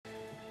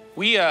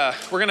We're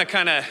gonna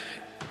kind of,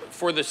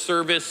 for the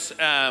service,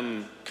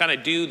 kind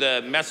of do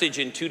the message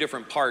in two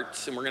different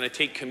parts, and we're gonna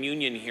take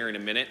communion here in a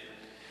minute.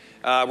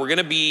 We're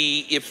gonna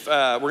be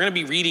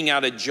reading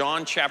out of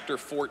John chapter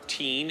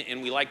 14,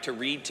 and we like to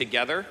read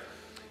together.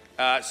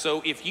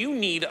 So if you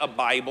need a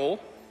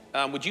Bible,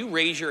 would you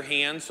raise your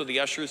hand so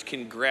the ushers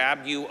can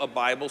grab you a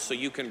Bible so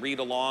you can read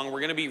along? We're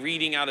gonna be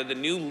reading out of the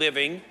New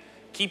Living.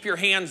 Keep your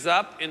hands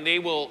up, and they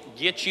will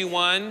get you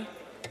one.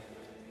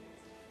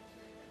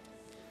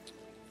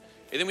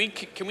 And then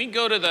can we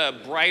go to the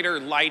brighter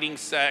lighting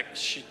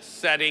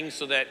setting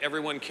so that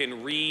everyone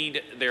can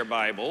read their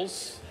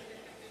Bibles?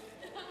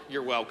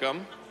 You're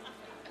welcome.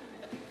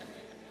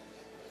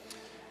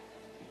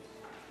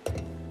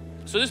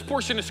 So this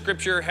portion of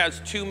Scripture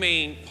has two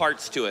main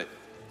parts to it.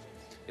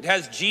 It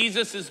has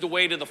Jesus is the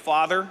way to the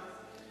Father,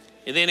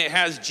 and then it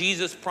has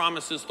Jesus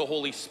promises the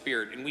Holy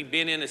Spirit. And we've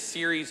been in a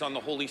series on the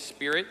Holy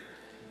Spirit,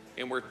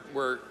 and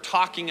we're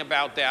talking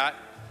about that.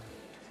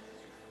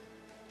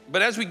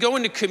 But as we go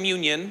into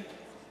communion,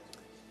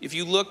 if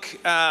you look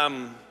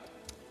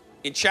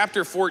in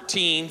chapter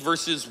 14,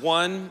 verses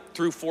 1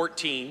 through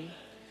 14,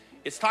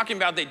 it's talking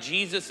about that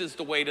Jesus is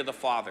the way to the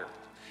Father.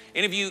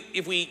 And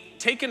if we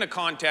take into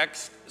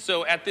context,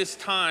 so at this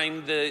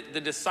time,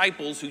 the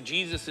disciples who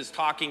Jesus is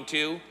talking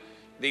to,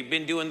 they've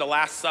been doing the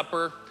Last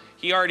Supper.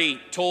 He already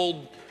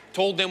told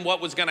them what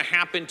was going to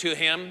happen to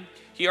him.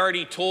 He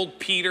already told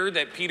Peter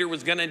that Peter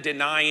was going to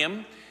deny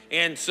him.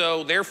 And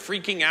so they're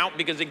freaking out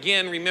because,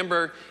 again,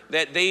 remember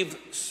that they've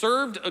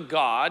served a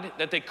God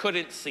that they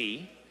couldn't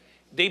see.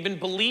 They've been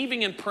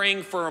believing and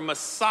praying for a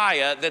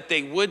Messiah that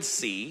they would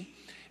see.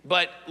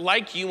 But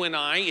like you and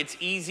I, it's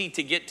easy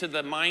to get to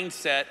the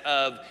mindset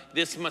of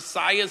this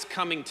Messiah's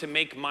coming to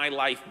make my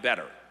life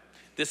better.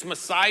 This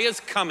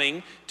Messiah's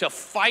coming to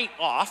fight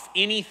off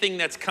anything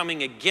that's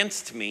coming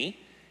against me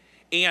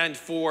and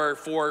for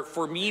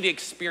me to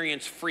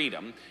experience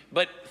freedom.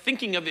 But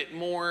thinking of it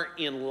more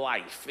in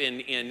life,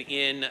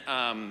 in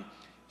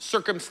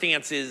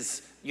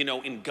circumstances,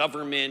 in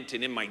government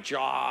and in my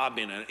job,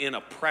 in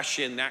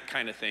oppression, that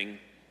kind of thing.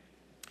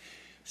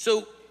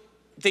 So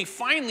they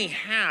finally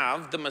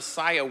have the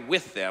Messiah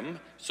with them,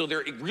 so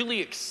they're really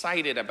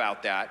excited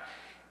about that.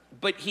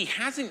 But he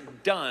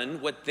hasn't done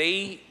what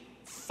they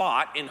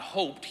thought and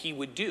hoped he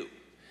would do.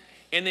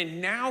 And then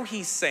now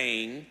he's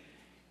saying,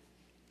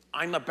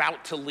 I'm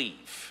about to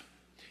leave.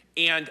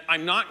 And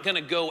I'm not going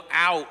to go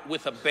out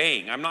with a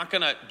bang. I'm not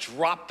going to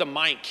drop the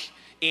mic,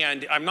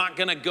 and I'm not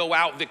going to go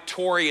out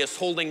victorious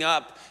holding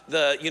up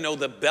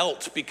the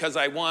belt because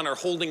I won, or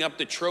holding up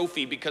the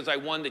trophy because I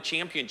won the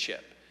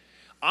championship.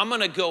 I'm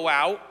going to go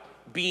out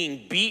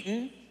being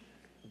beaten,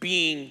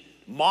 being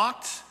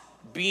mocked,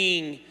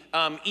 being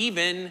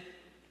even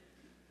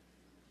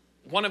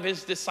one of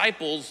his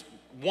disciples,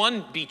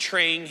 one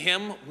betraying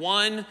him,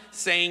 one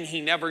saying he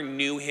never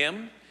knew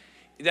him,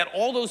 that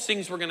all those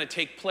things were going to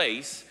take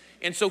place.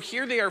 And so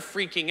here they are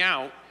freaking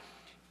out,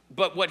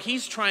 but what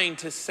he's trying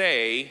to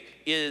say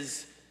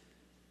is,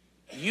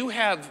 you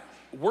have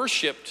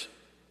worshiped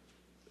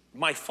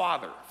my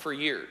Father for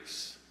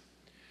years.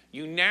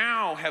 You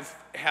now have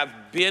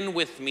been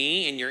with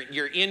me, and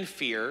you're in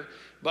fear,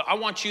 but I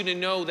want you to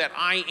know that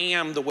I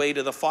am the way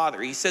to the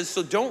Father. He says,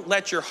 so don't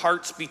let your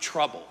hearts be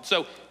troubled.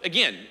 So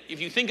again,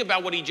 if you think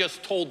about what he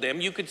just told them,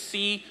 you could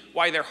see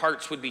why their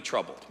hearts would be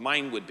troubled.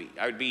 Mine would be.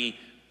 I would be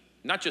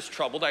not just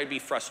troubled, I'd be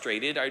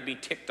frustrated, I'd be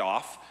ticked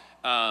off.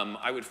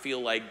 I would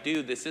feel like,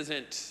 dude, this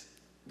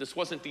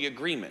wasn't the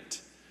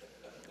agreement.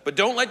 But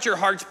don't let your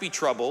hearts be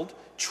troubled.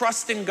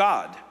 Trust in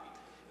God,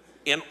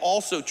 and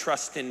also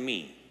trust in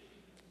me.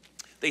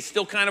 They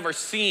still kind of are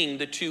seeing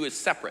the two as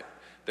separate.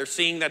 They're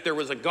seeing that there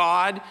was a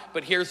God,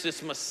 but here's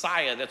this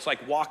Messiah that's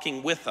like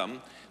walking with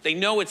them. They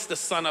know it's the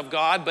Son of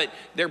God, but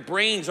their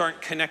brains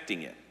aren't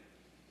connecting it.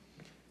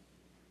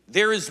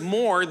 There is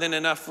more than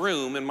enough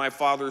room in my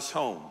Father's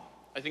home.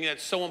 I think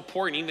that's so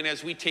important, even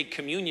as we take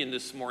communion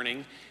this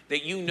morning,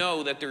 that you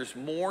know that there's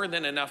more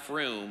than enough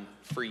room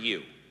for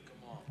you.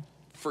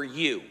 For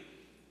you.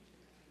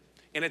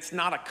 And it's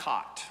not a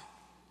cot.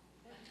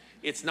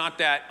 It's not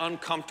that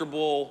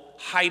uncomfortable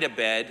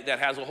hide-a-bed that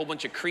has a whole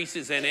bunch of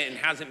creases in it and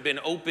hasn't been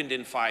opened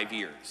in 5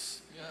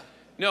 years. Yeah.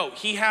 No,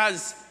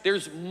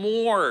 there's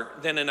more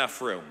than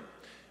enough room.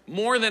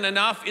 More than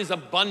enough is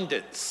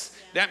abundance.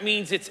 That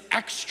means it's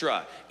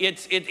extra.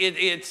 It's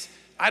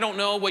I don't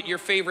know what your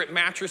favorite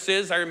mattress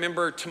is. I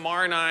remember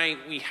Tamar and I,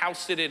 we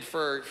house-sitted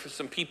for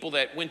some people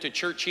that went to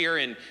church here,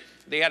 and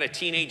they had a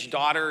teenage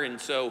daughter, and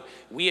so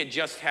we had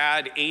just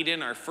had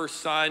Aiden, our first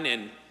son,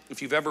 and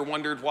if you've ever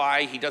wondered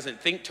why he doesn't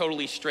think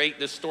totally straight,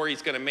 this story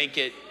is going to make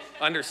it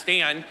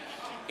understand.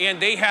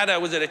 And they had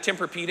was it a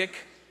Tempur-Pedic?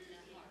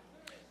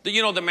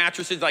 The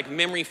mattress is like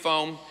memory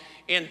foam,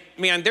 and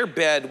man, their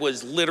bed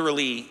was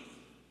literally,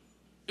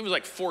 it was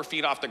like 4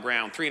 feet off the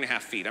ground,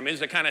 3.5 feet. I mean, it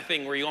was the kind of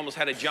thing where you almost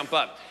had to jump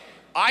up.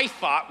 I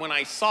thought when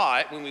I saw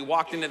it, when we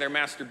walked into their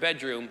master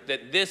bedroom,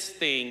 that this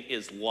thing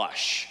is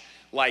lush.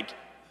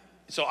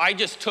 So I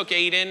just took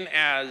Aiden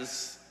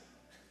as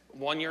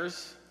 1 year.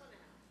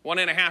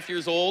 1.5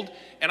 years old,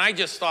 and I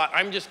just thought,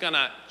 I'm just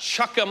gonna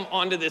chuck him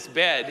onto this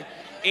bed,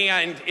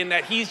 and in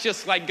that he's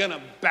just like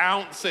gonna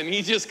bounce, and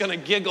he's just gonna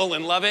giggle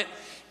and love it.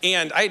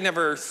 And I had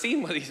never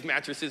seen one of these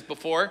mattresses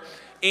before,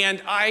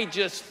 and I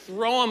just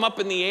throw him up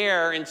in the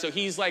air, and so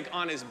he's like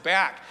on his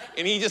back,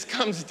 and he just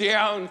comes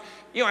down.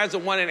 You know, as a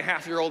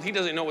 1.5-year-old, he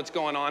doesn't know what's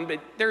going on, but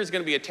there's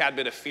gonna be a tad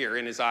bit of fear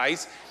in his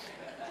eyes.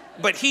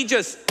 But he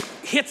just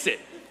hits it,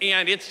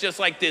 and it's just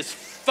like this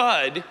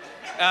thud,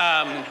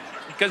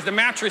 because the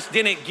mattress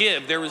didn't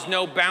give. There was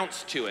no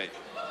bounce to it.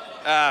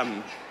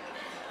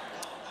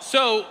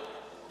 So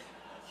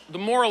the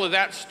moral of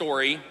that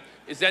story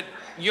is that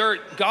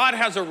God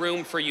has a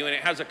room for you, and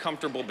it has a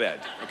comfortable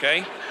bed,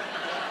 okay?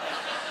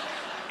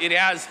 It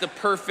has the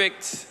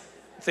perfect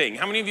thing.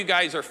 How many of you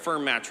guys are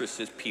firm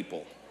mattresses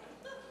people?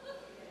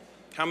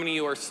 How many of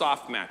you are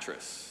soft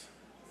mattress?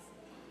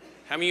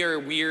 How many are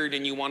weird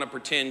and you want to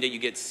pretend that you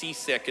get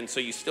seasick and so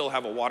you still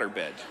have a water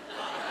bed?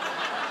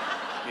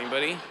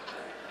 Anybody?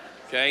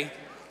 Okay.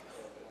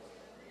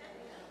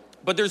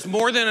 But there's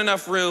more than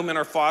enough room in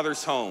our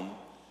Father's home.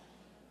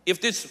 If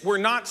this were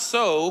not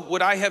so,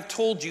 would I have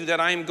told you that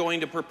I am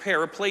going to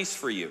prepare a place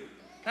for you?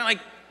 Kind of like,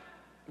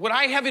 would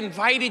I have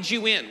invited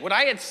you in? Would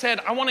I have said,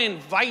 I want to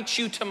invite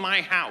you to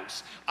my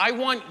house. I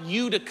want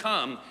you to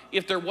come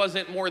if there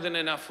wasn't more than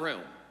enough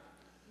room.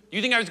 Do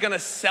you think I was going to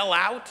sell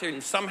out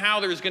and somehow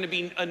there was going to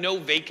be a no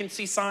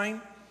vacancy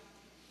sign?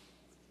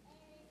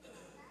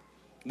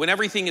 When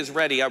everything is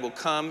ready, I will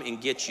come and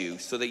get you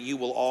so that you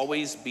will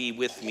always be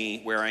with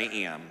me where I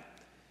am.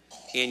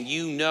 And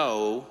you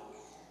know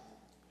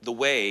the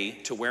way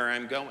to where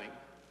I'm going.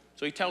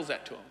 So he tells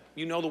that to him.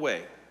 You know the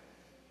way.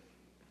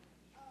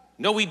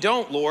 No, we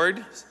don't,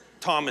 Lord,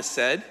 Thomas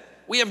said.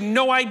 We have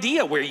no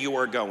idea where you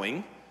are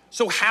going.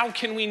 So how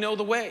can we know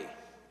the way?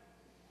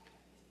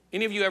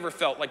 Any of you ever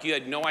felt like you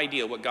had no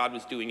idea what God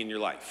was doing in your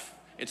life?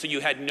 And so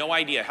you had no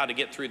idea how to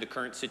get through the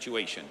current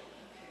situation?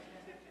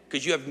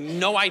 Because you have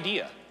no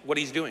idea what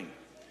he's doing.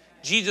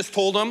 Jesus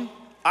told him,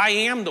 I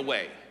am the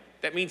way.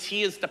 That means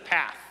he is the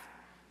path.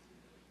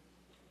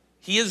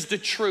 He is the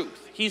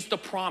truth. He's the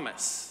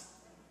promise.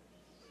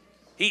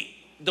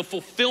 The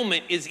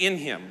fulfillment is in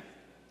him,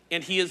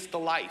 and he is the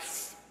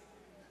life.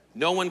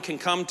 No one can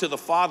come to the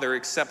Father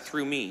except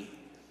through me.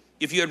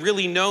 If you had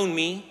really known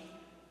me,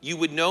 you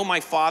would know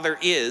my Father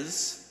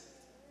is,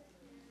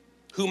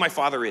 who my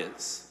Father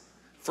is.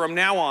 From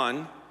now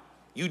on,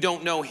 you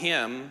don't know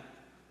him.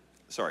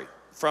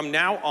 From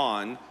now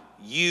on,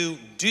 you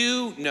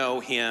do know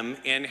him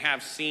and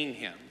have seen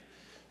him.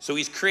 So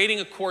he's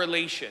creating a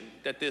correlation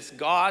that this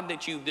God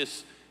you've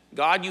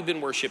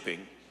been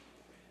worshiping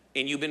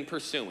and you've been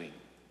pursuing,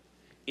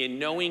 in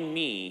knowing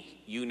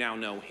me, you now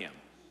know him.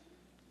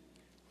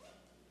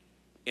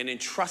 And in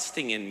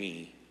trusting in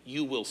me,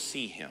 you will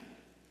see him.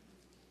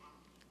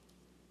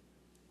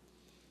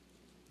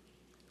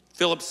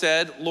 Philip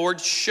said, Lord,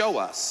 show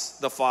us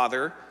the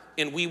Father,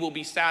 and we will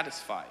be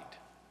satisfied.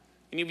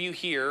 Any of you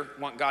here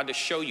want God to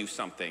show you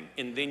something,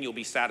 and then you'll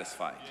be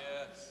satisfied?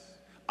 Yes.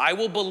 I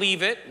will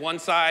believe it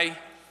once I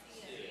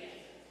see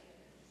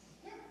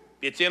it.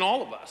 It's in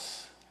all of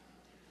us.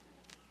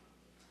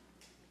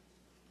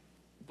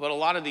 But a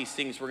lot of these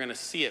things, we're going to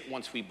see it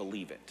once we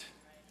believe it.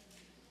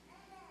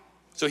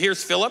 So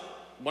here's Philip,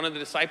 one of the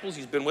disciples.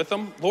 He's been with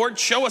them. Lord,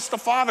 show us the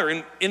Father,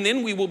 and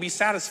then we will be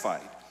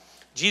satisfied.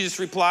 Jesus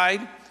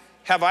replied,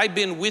 have I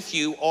been with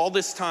you all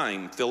this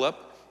time, Philip,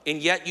 and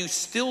yet you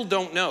still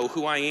don't know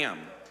who I am?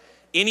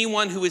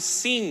 Anyone who has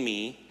seen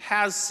me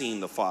has seen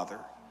the Father.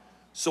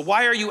 So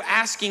why are you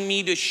asking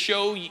me to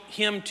show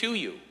him to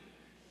you?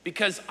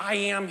 Because I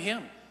am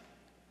him.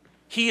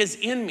 He is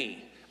in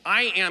me.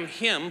 I am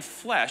him,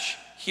 flesh,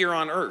 here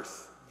on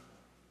earth.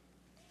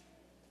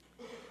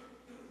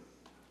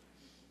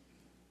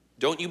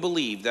 Don't you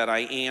believe that I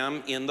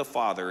am in the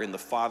Father and the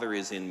Father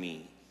is in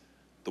me?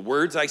 The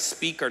words I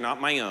speak are not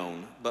my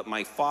own, but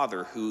my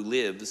Father who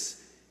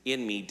lives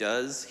in me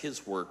does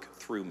his work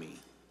through me.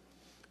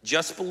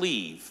 Just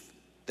believe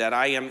that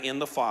I am in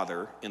the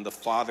Father and the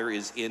Father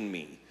is in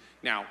me.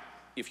 Now,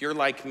 if you're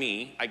like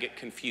me, I get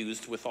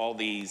confused with all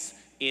these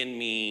in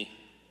me,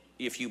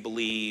 if you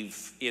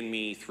believe, in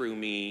me, through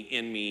me,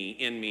 in me,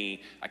 in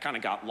me. I kind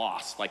of got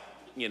lost, like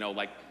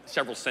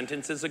several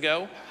sentences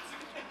ago.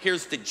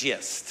 Here's the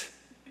gist.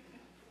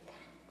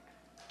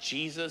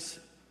 Jesus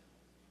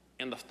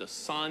and the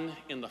Son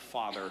and the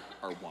Father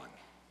are one.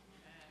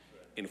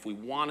 And if we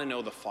want to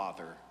know the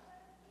Father,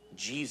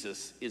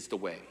 Jesus is the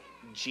way.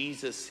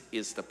 Jesus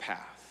is the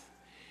path.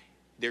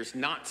 There's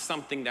not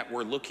something that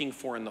we're looking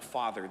for in the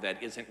Father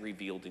that isn't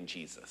revealed in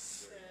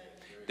Jesus.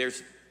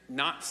 There's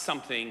not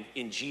something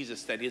in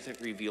Jesus that isn't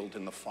revealed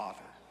in the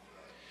Father.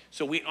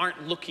 So we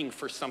aren't looking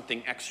for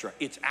something extra.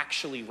 It's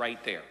actually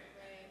right there.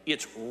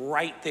 It's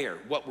right there,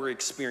 what we're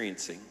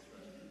experiencing.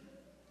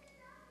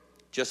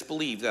 Just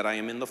believe that I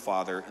am in the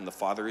Father and the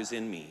Father is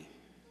in me.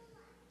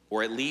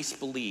 Or at least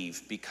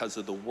believe because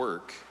of the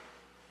work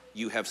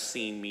you have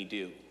seen me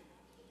do.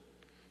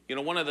 You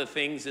know, one of the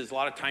things is a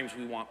lot of times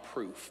we want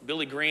proof.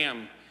 Billy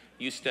Graham,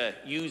 used to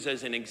use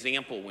as an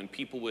example when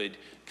people would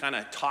kind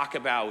of talk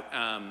about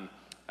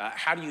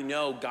how do you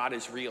know God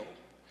is real?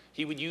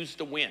 He would use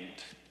the wind.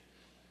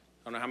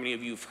 I don't know how many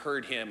of you have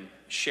heard him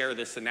share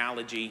this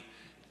analogy,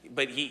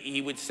 but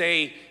he would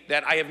say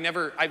that I've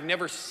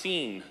never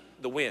seen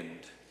the wind,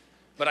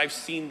 but I've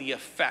seen the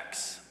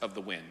effects of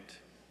the wind.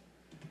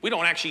 We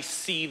don't actually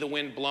see the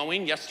wind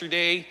blowing.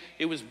 Yesterday,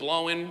 it was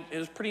blowing. It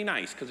was pretty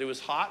nice because it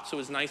was hot, so it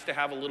was nice to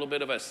have a little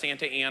bit of a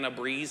Santa Ana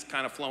breeze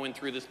kind of flowing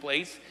through this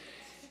place.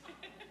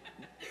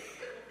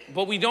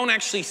 But we don't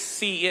actually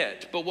see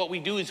it. But what we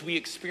do is we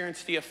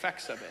experience the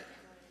effects of it.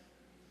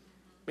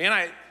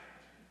 Man,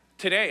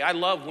 today, I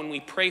love when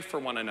we pray for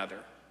one another.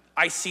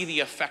 I see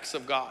the effects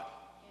of God.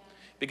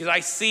 Because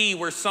I see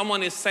where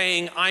someone is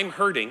saying, I'm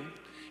hurting,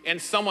 and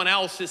someone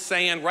else is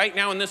saying, right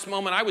now in this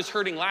moment, I was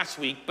hurting last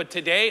week, but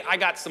today I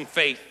got some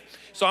faith.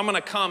 So I'm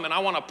gonna come and I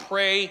wanna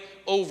pray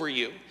over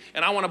you.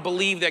 And I wanna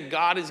believe that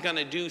God is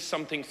gonna do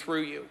something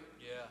through you.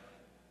 Yeah.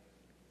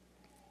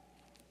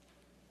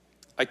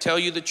 I tell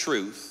you the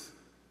truth,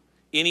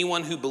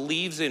 anyone who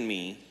believes in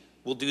me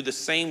will do the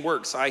same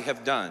works I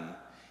have done,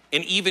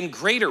 and even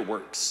greater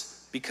works,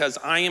 because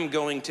I am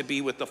going to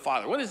be with the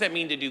Father. What does that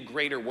mean to do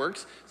greater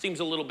works?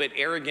 Seems a little bit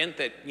arrogant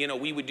that,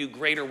 we would do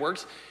greater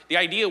works. The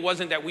idea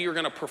wasn't that we were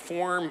gonna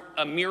perform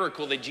a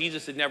miracle that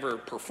Jesus had never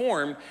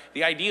performed.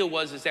 The idea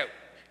is that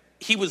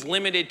he was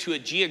limited to a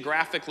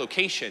geographic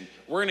location.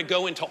 We're gonna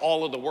go into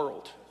all of the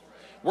world.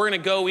 We're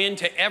gonna go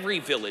into every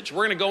village.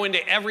 We're gonna go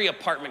into every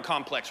apartment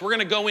complex. We're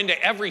gonna go into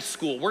every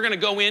school. We're gonna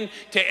go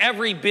into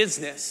every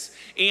business.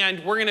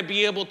 And we're gonna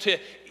be able to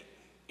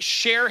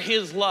share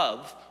his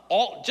love.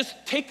 Just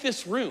take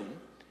this room.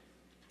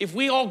 If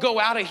we all go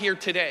out of here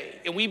today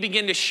and we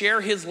begin to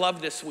share his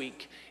love this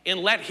week and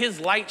let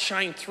his light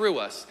shine through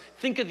us,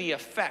 think of the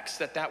effects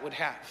that would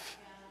have.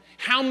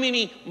 How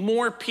many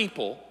more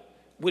people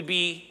would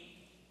be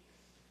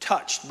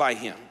touched by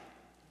him?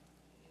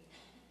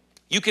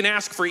 You can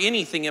ask for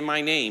anything in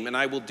my name and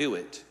I will do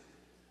it,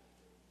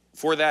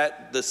 for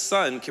that the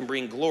Son can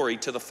bring glory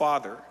to the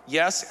Father.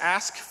 Yes,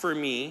 ask for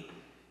me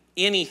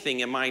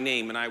anything in my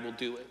name and I will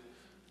do it.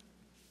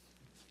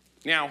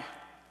 Now,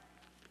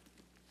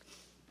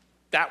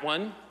 that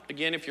one,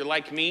 again, if you're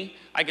like me,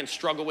 I can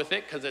struggle with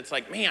it because it's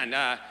like, man,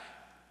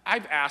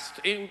 I've asked,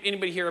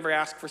 anybody here ever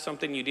asked for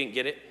something you didn't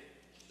get it?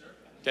 Sure.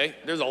 Okay,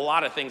 there's a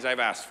lot of things I've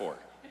asked for.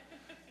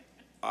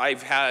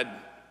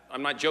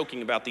 I'm not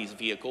joking about these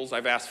vehicles.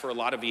 I've asked for a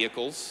lot of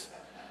vehicles.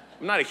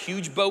 I'm not a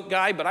huge boat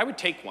guy, but I would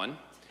take one.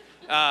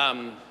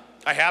 I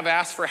have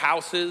asked for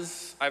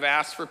houses. I've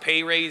asked for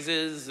pay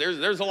raises.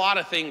 There's a lot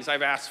of things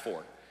I've asked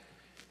for.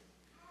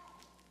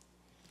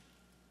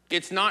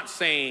 It's not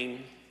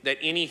saying that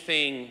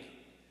anything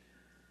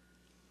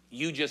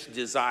you just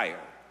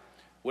desire.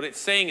 What it's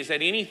saying is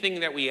that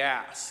anything that we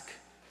ask,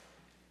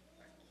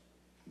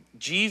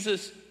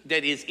 Jesus,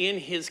 that is in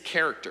his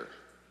character,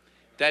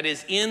 that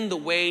is in the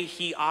way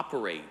he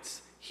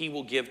operates, he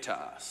will give to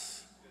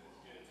us.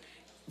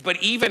 But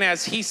even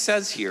as he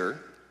says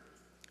here,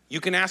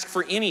 you can ask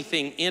for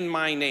anything in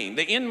my name.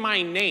 The in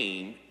my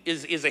name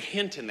is a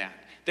hint in that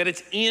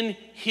it's in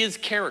his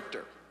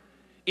character.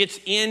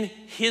 It's in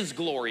his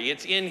glory.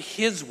 It's in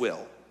his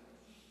will.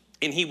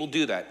 And he will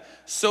do that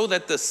so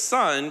that the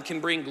Son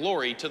can bring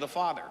glory to the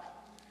Father.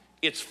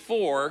 It's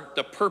for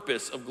the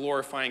purpose of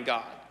glorifying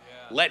God.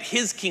 Yeah. Let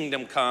his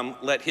kingdom come.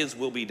 Let his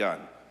will be done.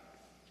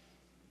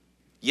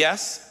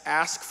 Yes,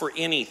 ask for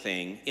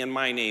anything in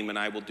my name and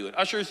I will do it.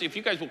 Ushers, if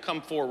you guys will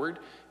come forward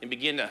and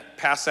begin to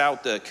pass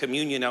out the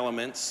communion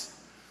elements.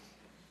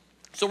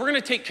 So we're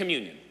going to take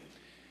communion.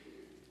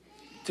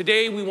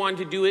 Today we wanted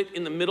to do it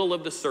in the middle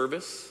of the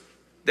service,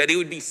 that it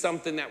would be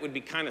something that would be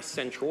kind of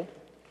central.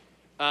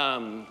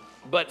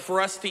 But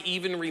for us to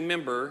even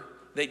remember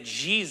that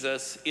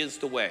Jesus is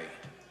the way.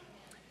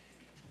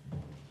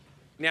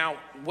 Now,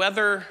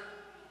 whether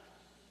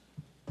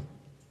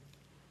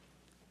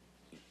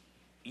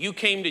you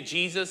came to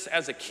Jesus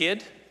as a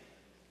kid,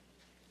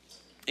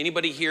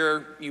 anybody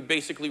here, you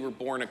basically were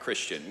born a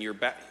Christian.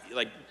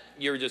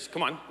 You're just,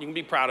 come on, you can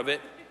be proud of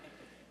it.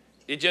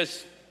 It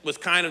just was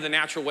kind of the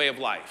natural way of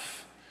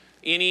life.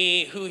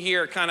 Who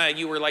here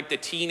you were like the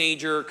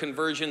teenager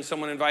conversion,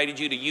 someone invited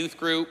you to youth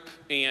group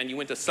and you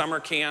went to summer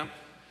camp?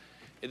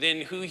 And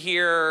then who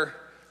here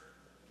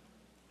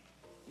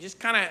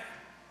just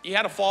you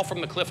had to fall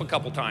from the cliff a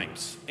couple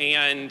times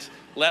and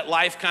let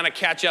life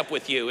catch up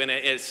with you, and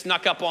it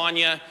snuck up on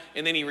you,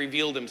 and then he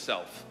revealed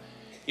himself.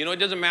 It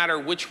doesn't matter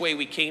which way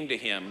we came to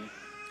him,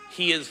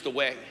 he is the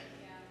way.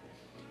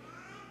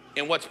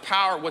 And what's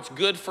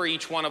good for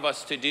each one of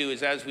us to do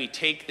is, as we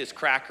take this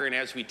cracker and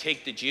as we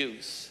take the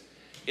juice,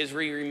 is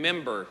we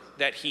remember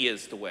that he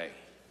is the way.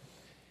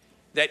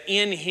 That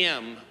in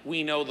him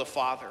we know the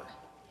Father.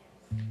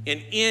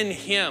 And in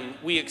him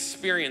we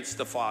experience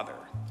the Father.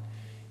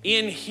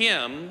 In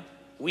him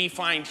we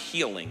find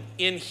healing.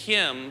 In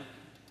him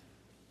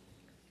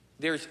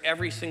there's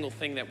every single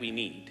thing that we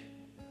need.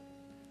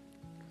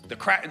 The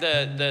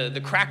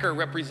cracker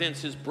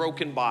represents his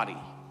broken body,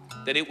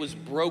 that it was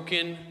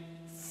broken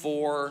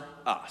for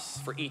us,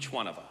 for each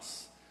one of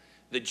us.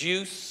 The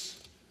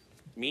juice,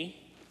 me?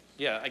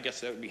 Yeah, I guess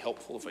that would be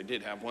helpful if I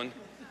did have one.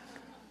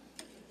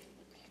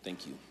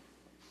 Thank you.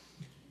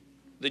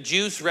 The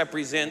juice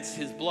represents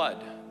his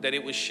blood, that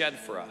it was shed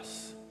for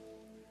us.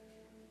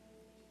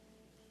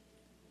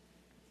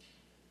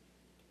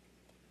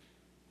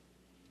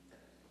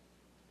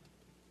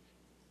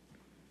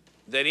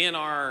 That in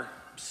our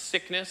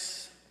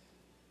sickness,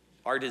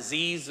 our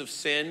disease of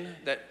sin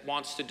that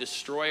wants to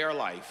destroy our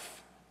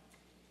life,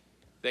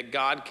 that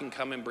God can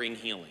come and bring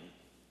healing.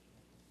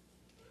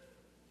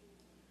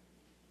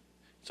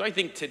 So I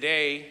think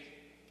today,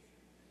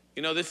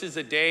 this is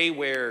a day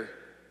where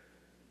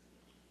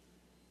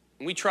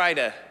we try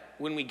to,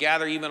 when we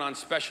gather even on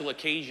special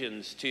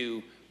occasions,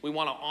 we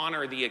want to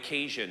honor the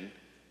occasion,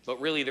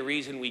 but really the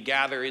reason we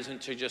gather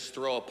isn't to just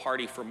throw a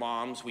party for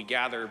moms. We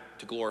gather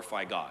to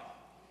glorify God.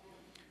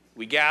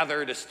 We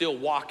gather to still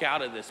walk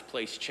out of this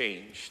place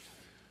changed.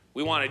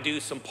 We want to do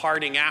some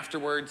partying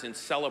afterwards and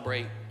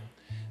celebrate.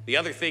 The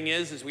other thing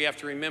is we have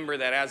to remember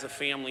that as a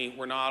family,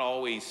 we're not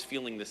always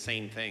feeling the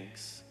same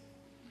things.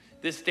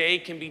 This day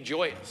can be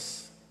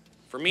joyous.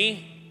 For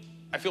me,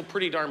 I feel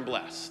pretty darn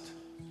blessed.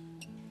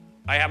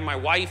 I have my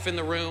wife in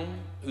the room,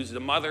 who's the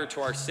mother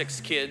to our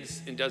 6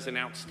 kids and does an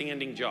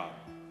outstanding job.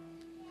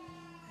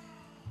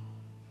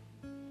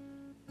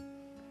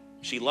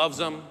 She loves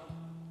them.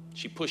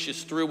 She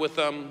pushes through with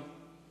them.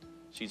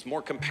 She's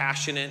more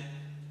compassionate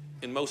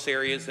in most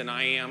areas than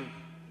I am.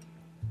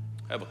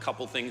 I have a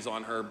couple things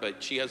on her,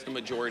 but she has the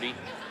majority.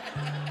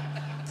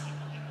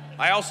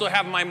 I also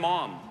have my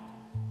mom,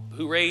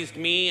 who raised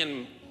me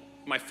and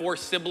my 4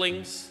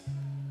 siblings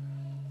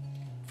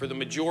for the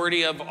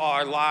majority of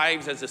our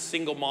lives as a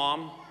single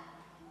mom.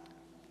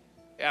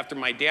 After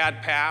my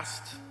dad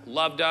passed,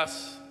 loved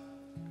us,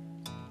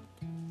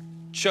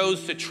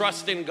 chose to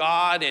trust in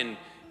God and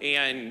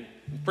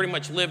pretty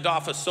much lived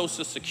off of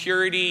Social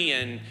Security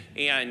and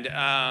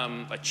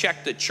a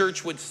check the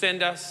church would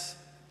send us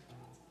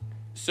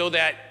so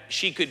that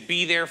she could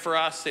be there for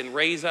us and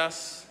raise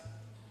us.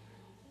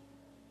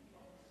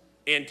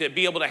 And to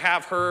be able to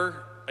have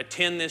her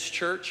attend this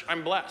church,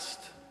 I'm blessed.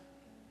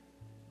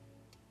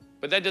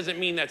 But that doesn't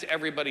mean that's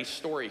everybody's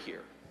story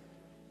here.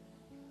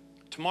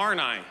 Tamar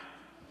and I,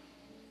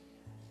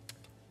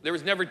 there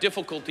was never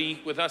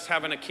difficulty with us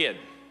having a kid.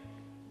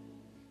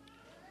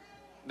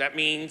 That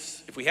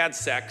means if we had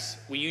sex,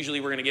 we usually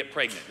were going to get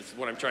pregnant. This is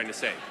what I'm trying to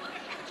say.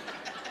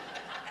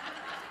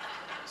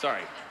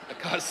 Sorry, I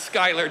caused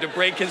Skylar to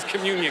break his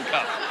communion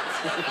cup.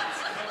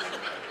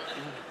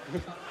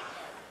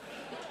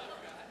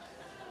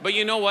 But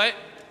you know what?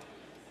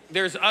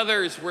 There's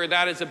others where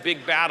that is a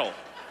big battle.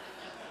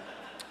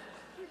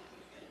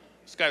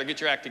 Skylar,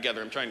 get your act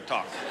together. I'm trying to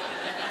talk.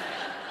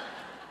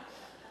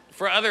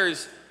 For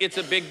others, it's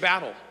a big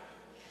battle.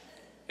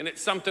 And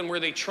it's something where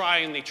they try,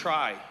 and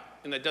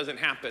that doesn't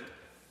happen.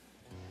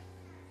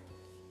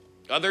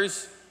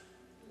 Others,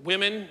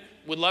 women,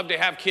 would love to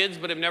have kids,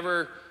 but have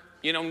never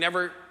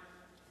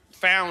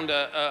found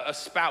a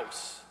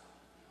spouse.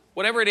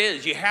 Whatever it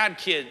is, you had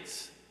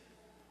kids,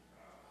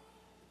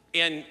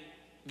 and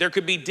there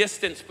could be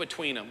distance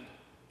between them.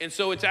 And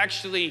so it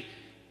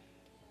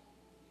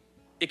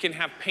can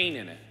have pain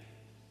in it.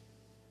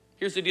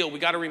 Here's the deal, we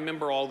got to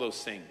remember all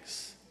those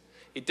things.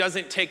 It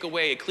doesn't take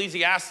away.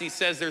 Ecclesiastes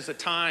says there's a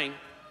time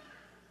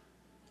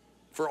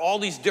for all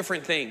these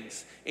different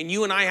things. And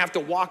you and I have to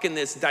walk in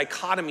this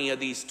dichotomy of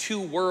these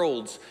 2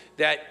 worlds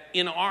that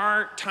in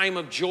our time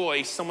of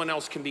joy, someone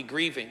else can be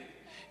grieving.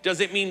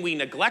 Doesn't mean we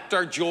neglect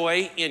our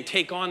joy and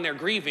take on their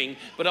grieving,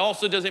 but it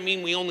also doesn't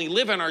mean we only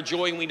live in our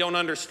joy and we don't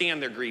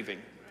understand their grieving.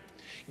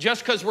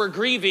 Just because we're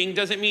grieving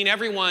doesn't mean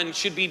everyone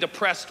should be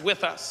depressed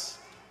with us.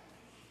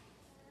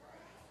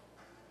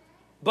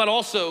 But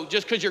also,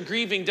 just because you're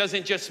grieving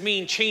doesn't just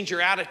mean change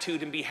your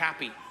attitude and be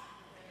happy.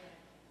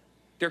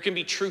 There can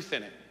be truth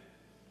in it.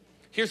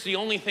 Here's the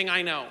only thing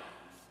I know,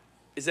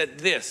 is that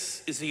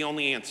this is the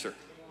only answer.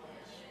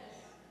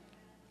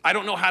 I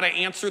don't know how to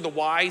answer the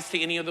whys to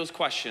any of those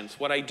questions.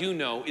 What I do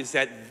know is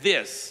that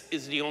this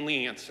is the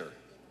only answer.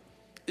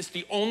 It's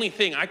the only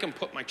thing I can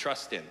put my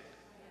trust in.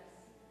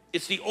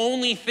 It's the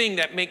only thing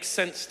that makes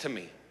sense to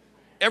me.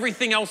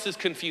 Everything else is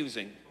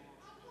confusing.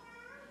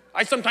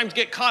 I sometimes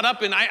get caught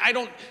up in, I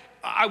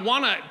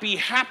want to be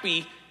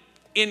happy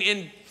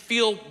and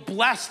feel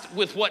blessed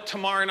with what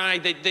Tamar and I,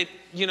 that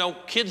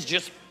kids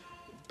just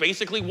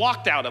basically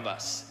walked out of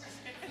us.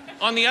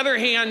 On the other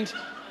hand,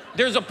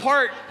 there's a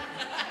part,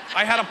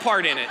 I had a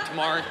part in it,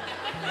 Tamar.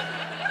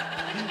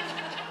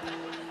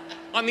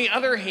 On the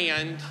other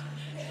hand,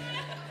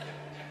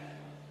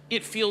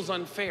 it feels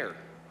unfair.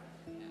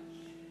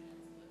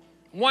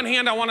 On one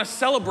hand, I want to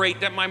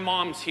celebrate that my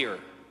mom's here.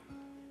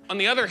 On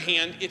the other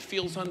hand, it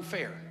feels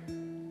unfair.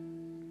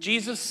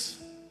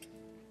 Jesus,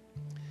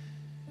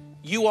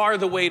 you are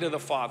the way to the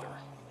Father.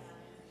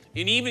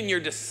 And even your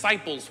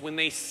disciples, when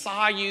they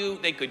saw you,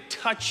 they could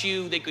touch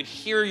you, they could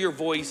hear your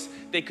voice,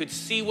 they could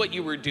see what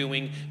you were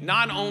doing.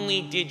 Not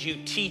only did you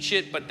teach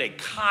it, but they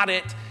caught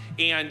it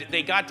and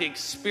they got to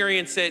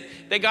experience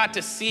it. They got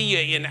to see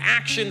you in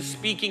action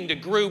speaking to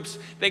groups.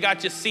 They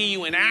got to see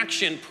you in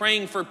action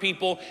praying for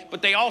people,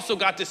 but they also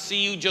got to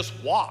see you just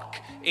walk.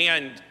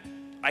 And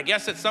I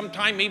guess at some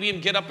time, maybe even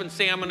get up and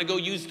say, I'm gonna go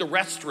use the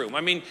restroom.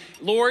 I mean,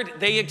 Lord,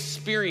 they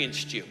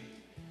experienced you.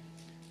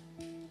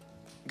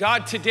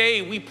 God,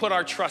 today we put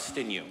our trust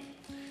in you.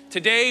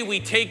 Today we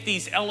take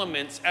these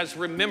elements as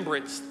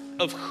remembrance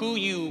of who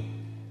you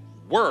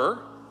were,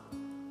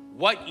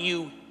 what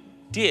you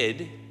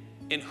did,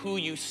 and who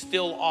you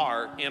still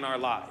are in our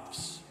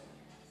lives.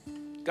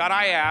 God,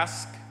 I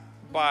ask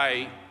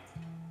by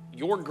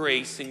your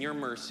grace and your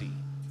mercy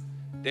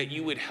that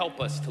you would help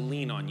us to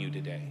lean on you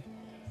today.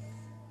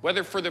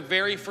 Whether for the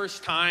very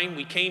first time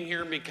we came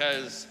here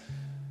because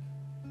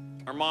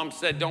our mom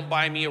said, don't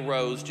buy me a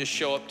rose, just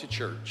show up to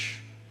church.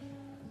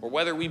 Or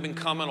whether we've been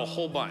coming a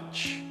whole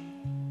bunch.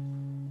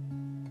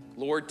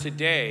 Lord,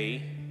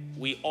 today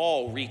we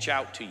all reach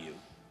out to you.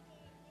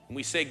 And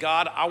we say,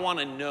 God, I want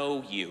to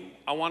know you.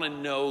 I want to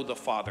know the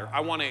Father. I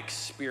want to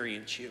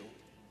experience you.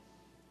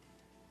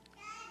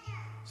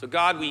 So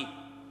God, we're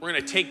going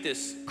to take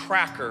this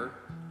cracker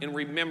in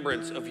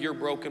remembrance of your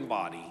broken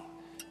body.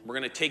 We're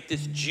going to take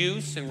this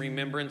juice in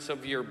remembrance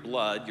of your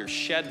blood, your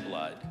shed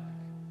blood,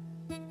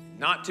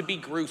 not to be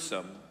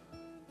gruesome,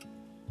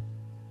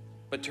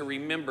 but to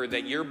remember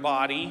that your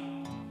body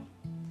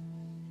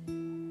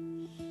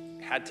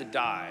had to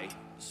die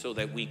so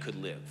that we could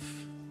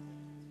live.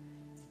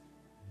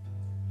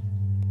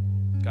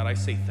 God, I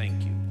say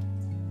thank you.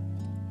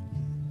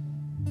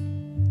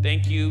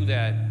 Thank you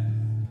that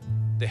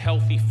the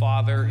healthy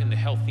father and the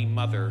healthy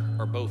mother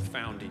are both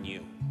found in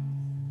you.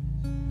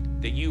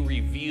 That you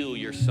reveal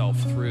yourself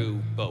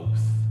through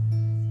both.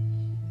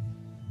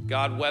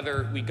 God,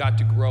 whether we got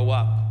to grow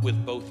up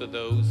with both of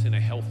those in a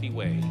healthy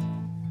way,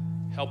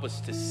 help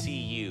us to see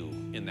you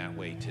in that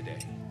way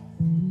today.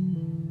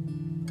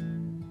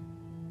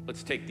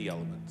 Let's take the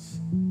elements.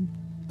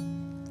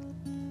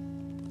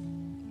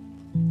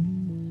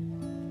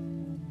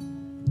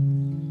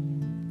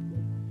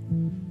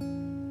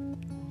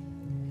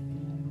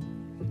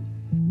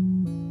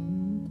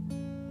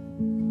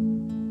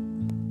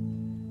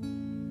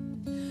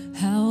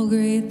 How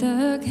great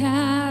the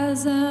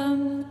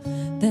chasm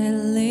that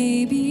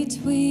lay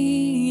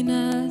between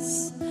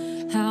us,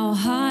 how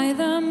high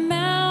the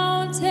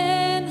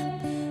mountain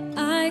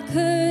I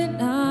could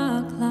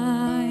not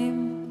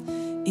climb.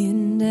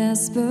 In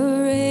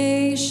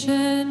desperation,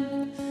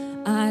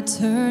 I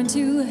turned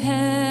to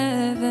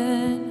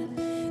heaven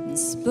and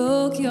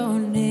spoke your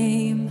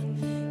name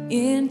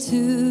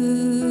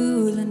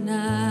into the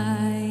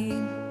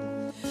night.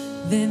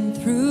 Then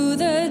through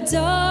the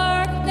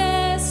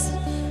darkness,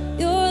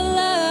 your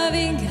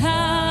loving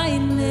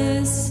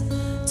kindness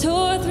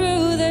tore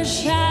through the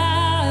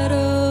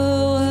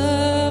shadow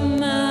of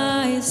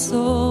my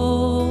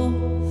soul.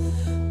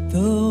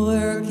 The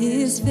work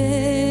is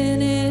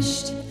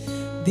finished,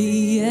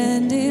 the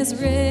end is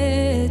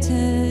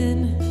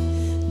written.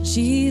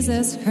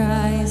 Jesus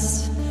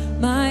Christ,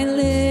 my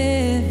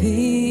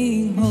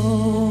living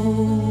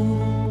hope.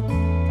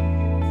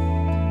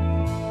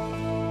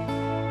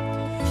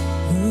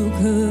 Who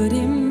could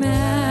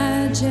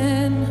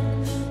imagine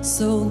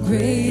so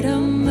great a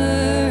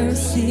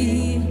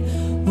mercy?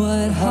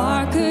 What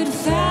heart could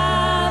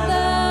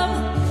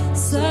fathom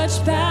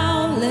such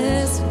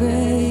boundless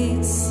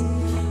grace?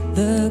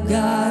 The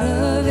God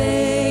of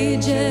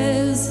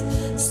ages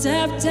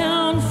stepped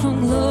down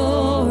from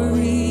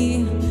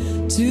glory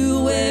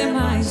to wear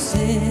my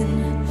sin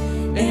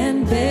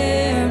and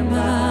bear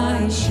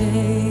my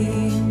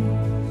shame.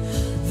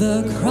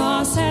 The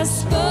cross has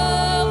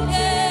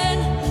spoken,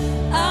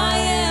 I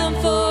am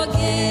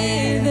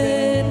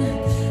forgiven.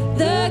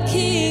 The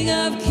King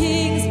of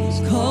Kings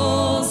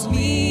calls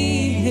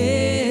me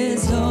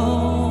his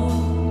own.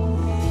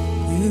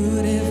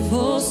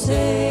 Beautiful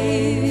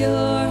Savior,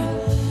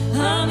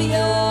 I'm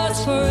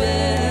yours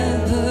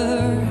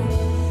forever.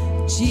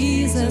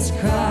 Jesus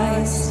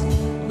Christ,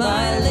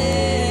 my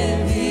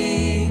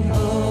living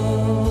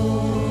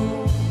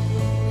hope.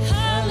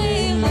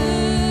 Hallelujah,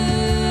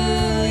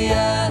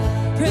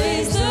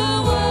 praise the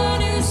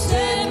one who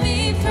set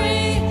me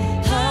free.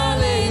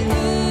 Hallelujah,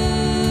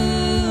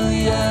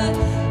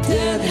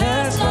 death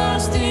has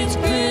lost its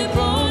grip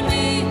on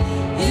me.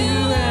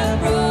 You have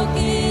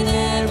broken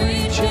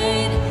every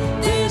chain.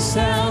 There's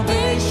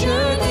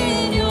salvation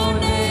in your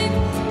name,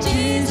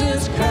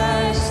 Jesus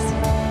Christ,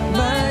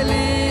 my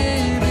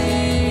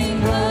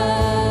living hope.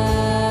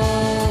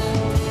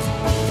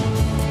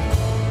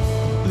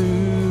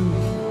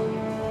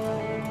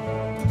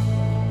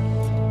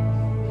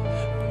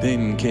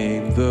 Then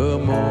came the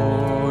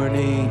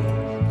morning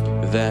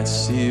that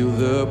sealed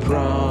the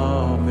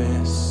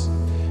promise.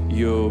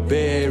 Your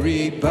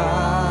buried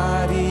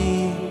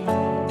body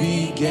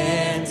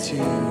began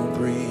to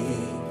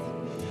breathe.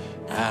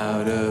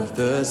 Out of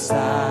the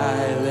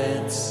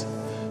silence,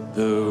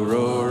 the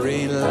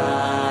roaring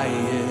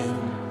lion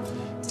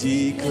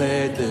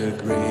declared the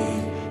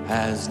grave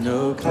has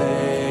no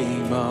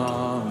claim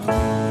on you.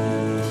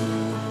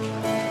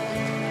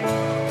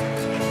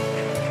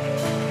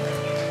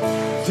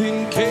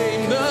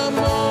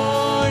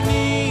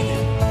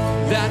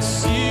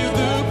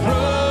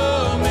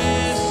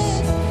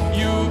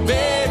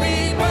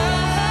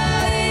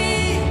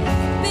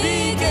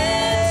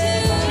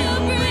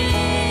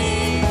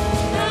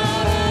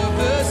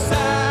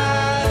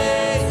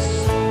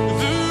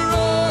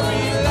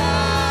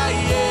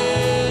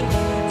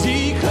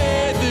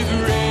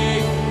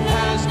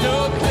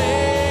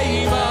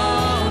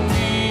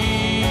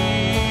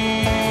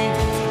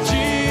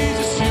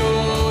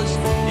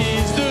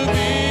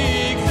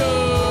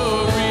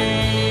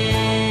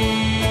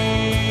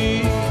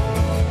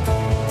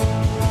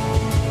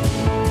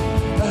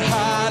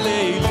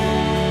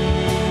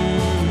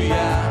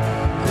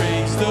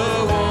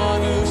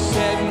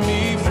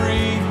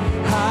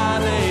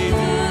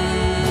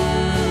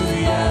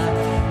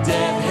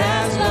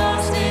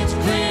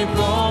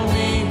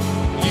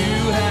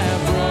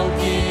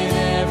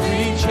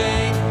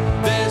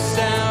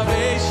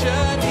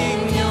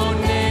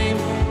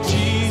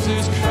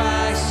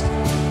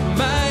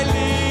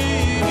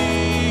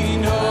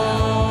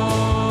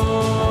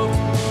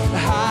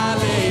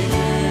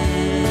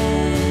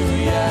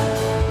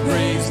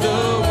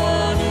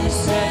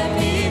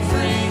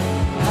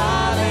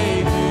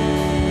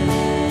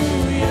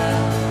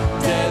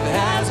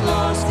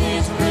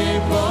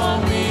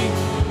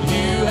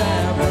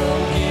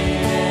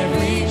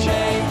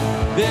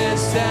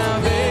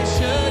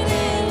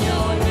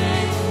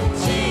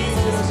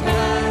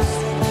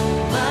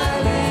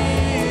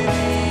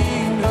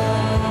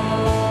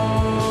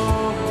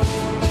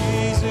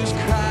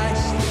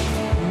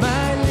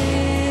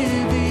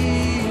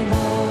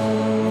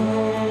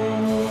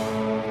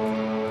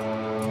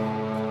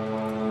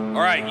 All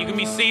right, you can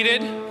be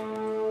seated.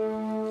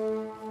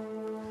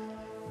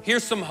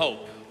 Here's some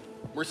hope.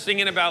 We're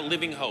singing about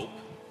living hope.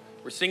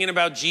 We're singing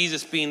about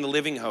Jesus being the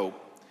living hope.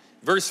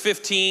 Verse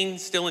 15,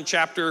 still in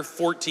chapter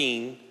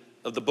 14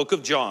 of the book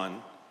of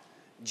John,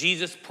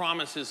 Jesus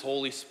promises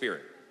Holy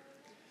Spirit.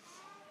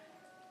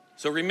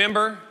 So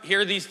remember,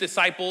 here are these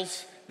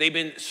disciples. They've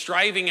been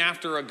striving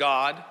after a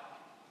God,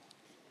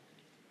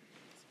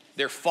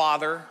 their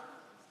Father,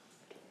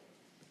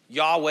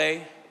 Yahweh.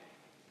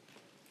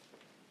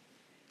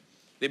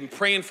 They've been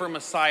praying for a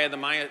Messiah. The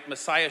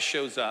Messiah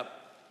shows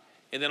up,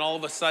 and then all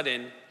of a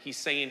sudden, he's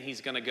saying he's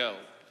going to go,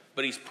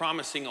 but he's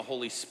promising a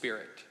Holy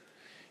Spirit.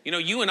 You know,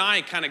 you and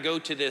I kind of go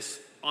to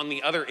this on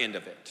the other end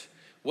of it.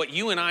 What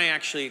you and I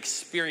actually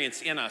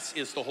experience in us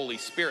is the Holy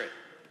Spirit.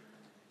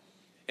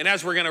 And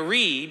as we're going to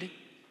read,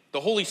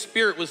 the Holy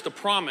Spirit was the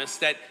promise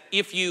that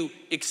if you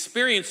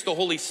experience the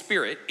Holy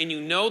Spirit and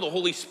you know the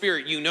Holy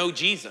Spirit, you know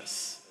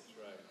Jesus.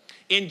 That's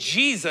right. And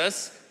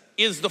Jesus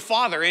is the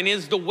Father and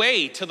is the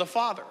way to the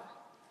Father.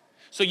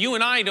 So you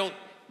and I don't,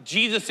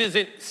 Jesus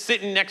isn't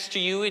sitting next to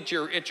you at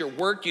your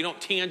work. You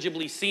don't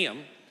tangibly see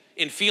him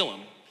and feel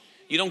him.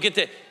 You don't get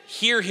to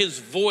hear his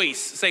voice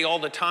say all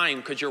the time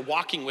because you're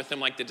walking with him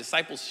like the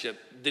disciples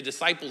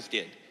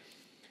did.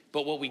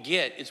 But what we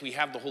get is we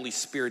have the Holy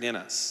Spirit in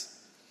us.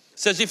 It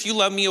says, if you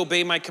love me,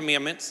 obey my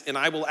commandments, and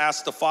I will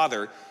ask the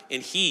Father,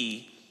 and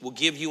he will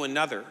give you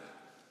another.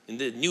 In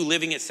the New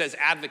Living, it says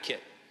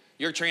advocate.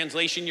 Your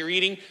translation you're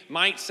reading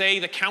might say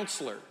the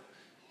counselor,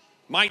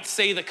 might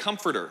say the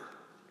comforter,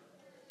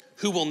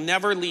 who will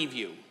never leave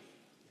you.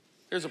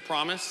 There's a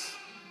promise.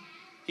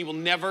 He will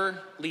never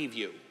leave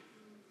you.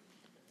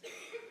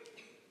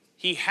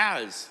 He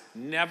has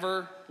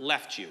never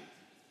left you.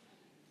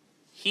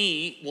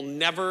 He will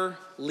never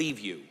leave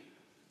you.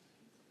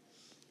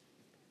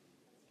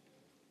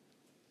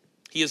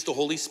 He is the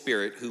Holy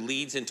Spirit who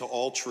leads into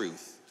all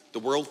truth. The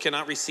world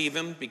cannot receive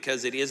him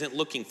because it isn't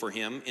looking for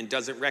him and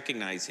doesn't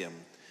recognize him.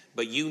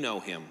 But you know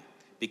him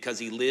because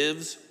he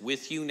lives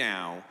with you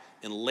now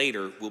and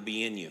later will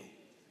be in you.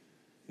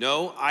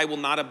 No, I will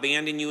not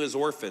abandon you as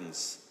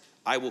orphans.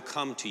 I will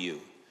come to you.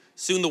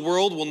 Soon the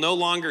world will no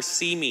longer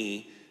see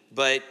me,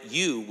 but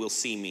you will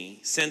see me.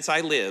 Since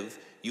I live,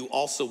 you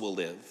also will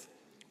live.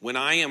 When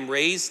I am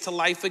raised to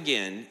life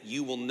again,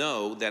 you will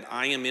know that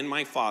I am in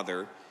my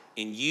Father,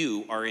 and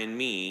you are in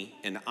me,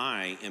 and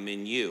I am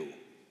in you.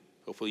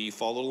 Hopefully you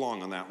followed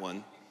along on that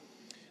one.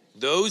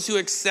 Those who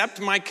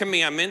accept my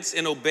commandments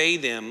and obey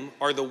them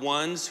are the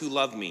ones who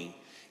love me.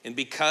 And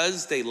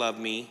because they love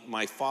me,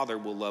 my Father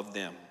will love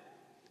them.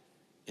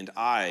 And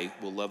I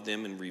will love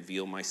them and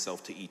reveal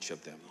myself to each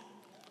of them.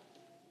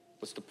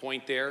 What's the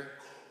point there?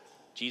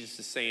 Jesus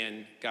is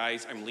saying,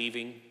 guys, I'm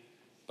leaving,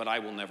 but I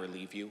will never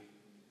leave you.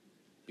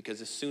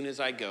 Because as soon as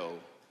I go,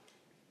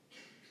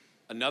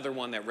 another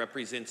one that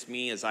represents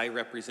me as I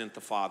represent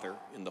the Father,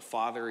 and the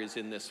Father is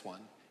in this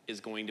one,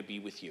 is going to be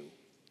with you.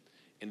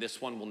 And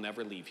this one will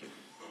never leave you.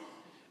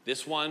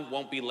 This one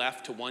won't be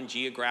left to one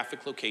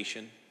geographic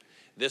location.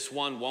 This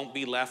one won't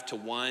be left to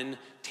one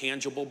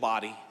tangible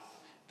body.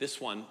 This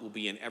one will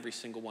be in every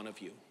single one of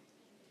you.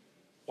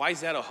 Why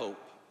is that a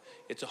hope?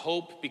 It's a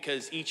hope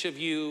because each of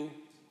you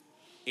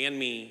and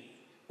me,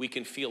 we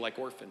can feel like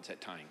orphans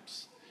at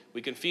times.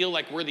 We can feel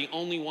like we're the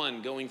only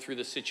one going through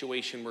the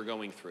situation we're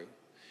going through.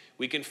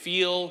 We can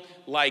feel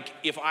like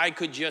if I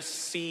could just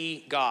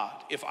see God,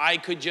 if I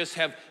could just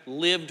have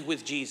lived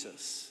with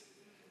Jesus.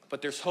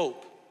 But there's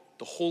hope.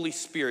 The Holy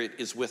Spirit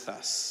is with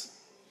us.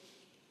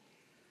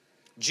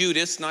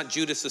 Judas, not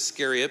Judas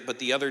Iscariot, but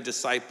the other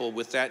disciple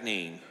with that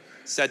name,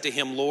 said to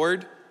him,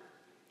 Lord,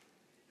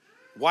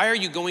 why are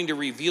you going to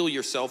reveal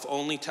yourself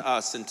only to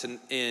us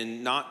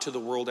and not to the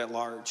world at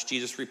large?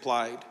 Jesus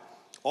replied,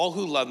 all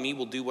who love me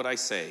will do what I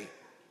say.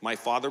 My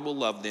Father will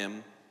love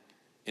them,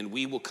 and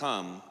we will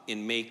come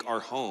and make our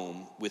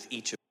home with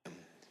each of them.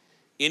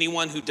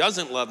 Anyone who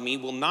doesn't love me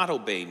will not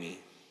obey me.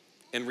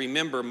 And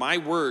remember, my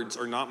words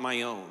are not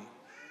my own.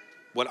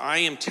 What I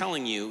am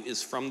telling you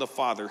is from the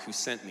Father who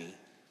sent me.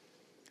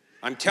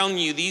 I'm telling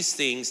you these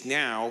things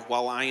now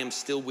while I am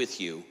still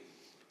with you.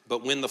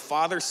 But when the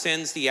Father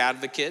sends the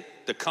advocate,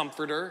 the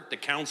comforter, the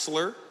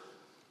counselor,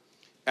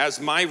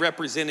 as my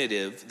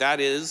representative, that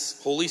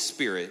is, Holy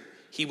Spirit,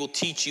 he will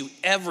teach you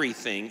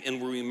everything and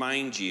will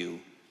remind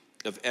you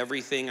of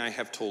everything I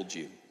have told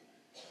you.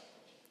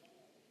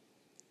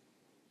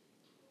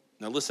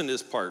 Now listen to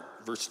this part,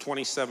 verse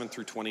 27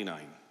 through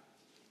 29.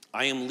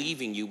 I am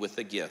leaving you with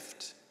a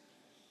gift,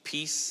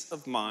 peace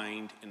of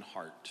mind and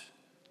heart.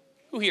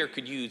 Who here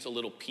could use a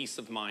little peace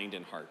of mind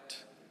and heart?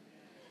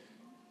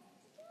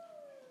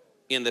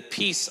 And the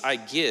peace I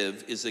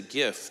give is a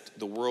gift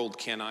the world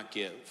cannot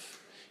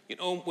give. You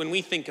know, when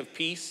we think of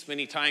peace,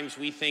 many times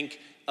we think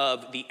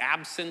of the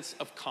absence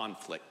of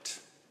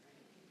conflict.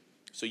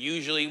 So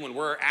usually when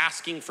we're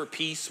asking for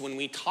peace, when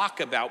we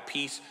talk about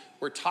peace,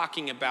 we're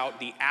talking about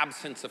the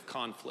absence of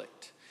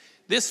conflict.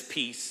 This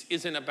peace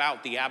isn't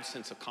about the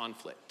absence of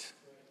conflict.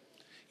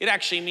 It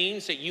actually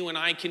means that you and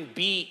I can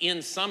be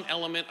in some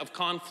element of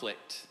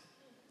conflict.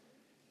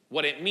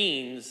 What it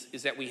means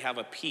is that we have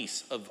a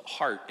peace of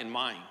heart and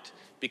mind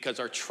because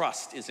our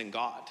trust is in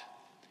God.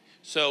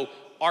 So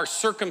our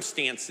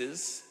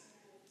circumstances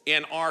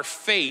and our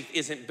faith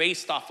isn't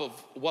based off of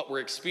what we're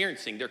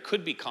experiencing. There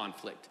could be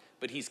conflict,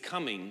 but he's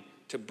coming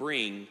to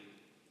bring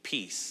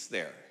peace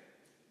there.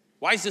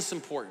 Why is this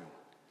important?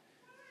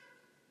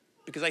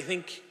 Because I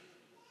think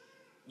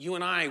you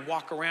and I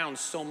walk around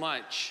so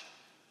much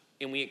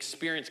and we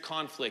experience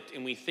conflict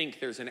and we think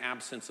there's an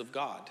absence of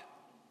God.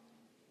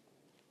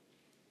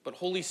 But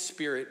Holy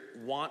Spirit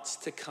wants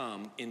to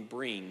come and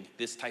bring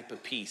this type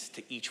of peace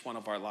to each one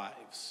of our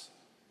lives.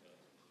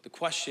 The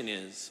question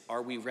is,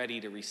 are we ready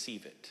to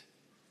receive it?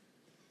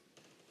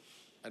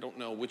 I don't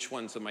know which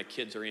ones of my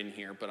kids are in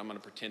here, but I'm going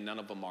to pretend none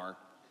of them are.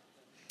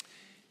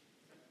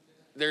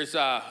 There's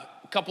a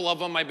couple of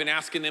them, I've been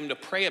asking them to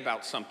pray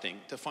about something,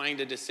 to find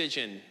a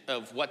decision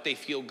of what they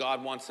feel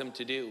God wants them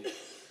to do.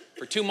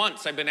 For 2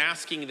 months, I've been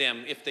asking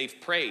them if they've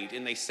prayed,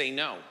 and they say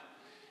no.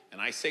 And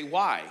I say,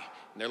 why?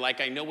 And they're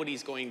like, I know what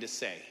he's going to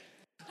say.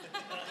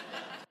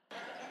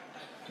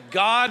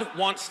 God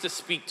wants to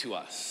speak to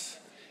us.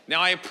 Now,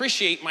 I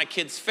appreciate my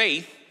kids'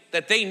 faith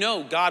that they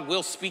know God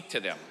will speak to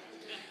them.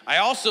 I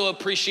also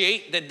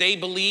appreciate that they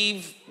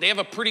believe they have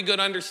a pretty good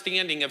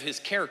understanding of his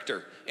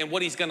character and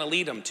what he's going to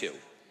lead them to.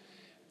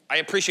 I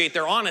appreciate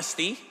their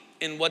honesty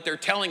in what they're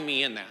telling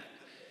me in that.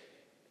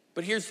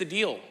 But here's the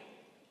deal.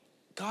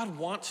 God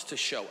wants to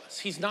show us.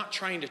 He's not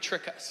trying to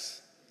trick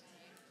us.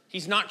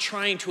 He's not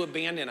trying to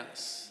abandon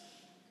us.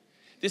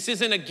 This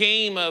isn't a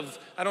game of,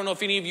 I don't know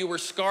if any of you were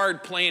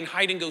scarred playing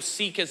hide and go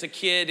seek as a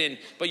kid,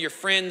 but your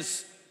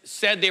friends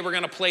said they were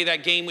going to play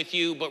that game with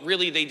you, but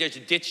really they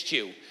just ditched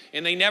you.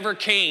 And they never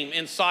came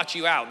and sought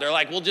you out. They're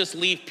like, we'll just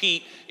leave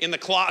Pete in the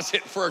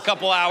closet for a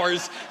couple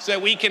hours so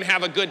that we can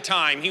have a good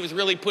time. He was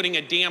really putting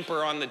a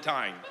damper on the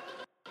time.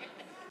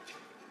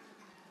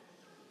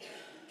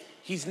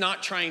 He's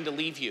not trying to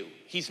leave you.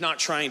 He's not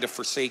trying to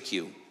forsake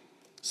you.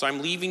 So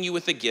I'm leaving you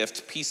with a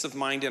gift, peace of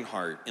mind and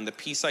heart. And the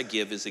peace I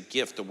give is a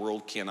gift the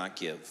world cannot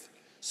give.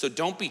 So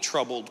don't be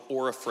troubled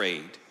or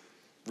afraid.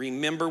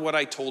 Remember what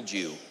I told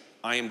you.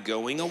 I am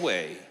going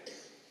away,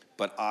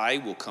 but I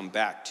will come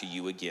back to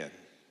you again.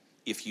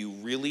 If you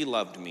really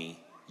loved me,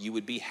 you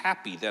would be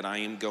happy that I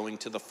am going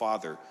to the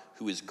Father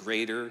who is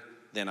greater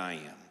than I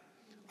am.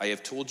 I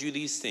have told you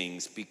these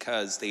things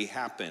because they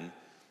happen,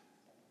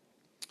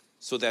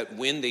 so that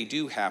when they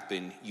do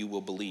happen, you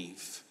will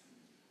believe.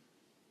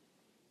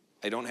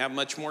 I don't have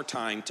much more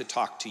time to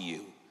talk to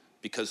you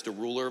because the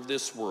ruler of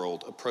this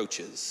world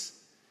approaches.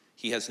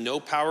 He has no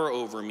power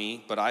over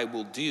me, but I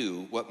will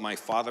do what my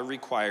Father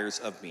requires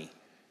of me,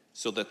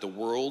 so that the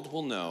world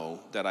will know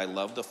that I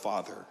love the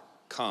Father.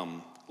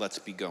 Come, let's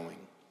be going.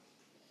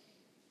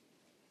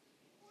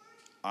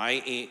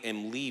 I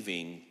am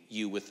leaving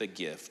you with a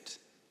gift,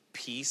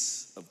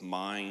 peace of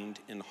mind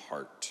and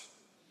heart.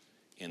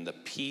 And the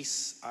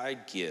peace I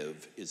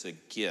give is a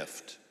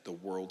gift the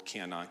world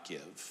cannot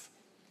give.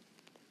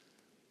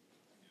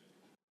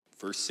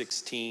 Verse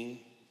 16,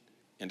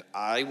 and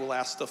I will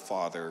ask the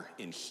Father,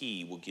 and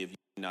he will give you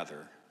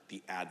another,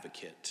 the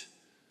advocate,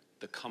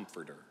 the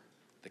comforter,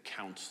 the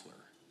counselor,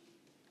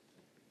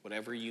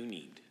 whatever you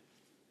need,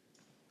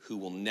 who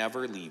will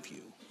never leave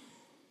you,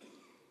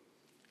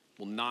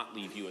 will not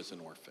leave you as an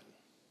orphan.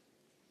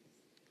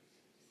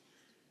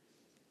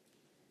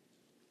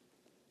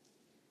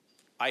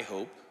 I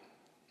hope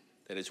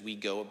that as we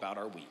go about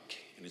our week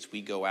and as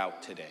we go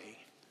out today,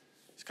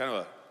 it's kind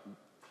of a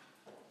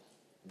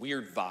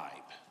weird vibe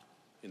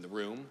in the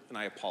room, and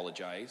I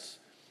apologize.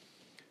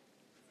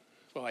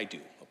 Well, I do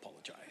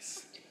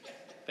apologize.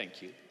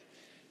 Thank you.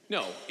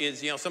 No,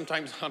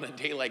 sometimes on a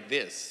day like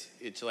this,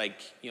 it's like,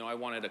 I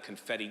wanted a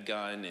confetti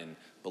gun and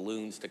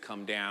balloons to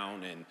come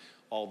down and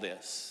all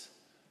this.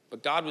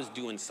 But God was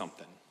doing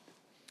something,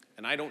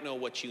 and I don't know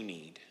what you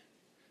need.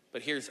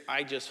 But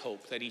I just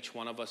hope that each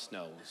one of us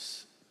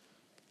knows,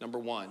 number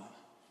one,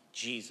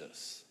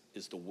 Jesus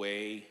is the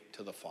way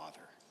to the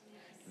Father.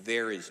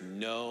 There is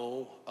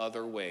no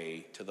other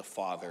way to the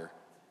Father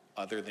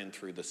other than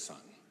through the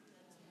Son.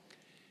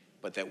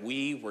 But that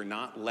we were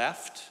not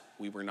left,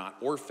 we were not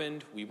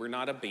orphaned, we were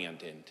not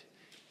abandoned.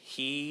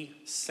 He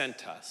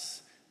sent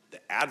us the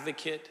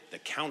advocate, the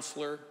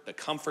counselor, the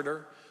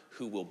comforter,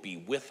 who will be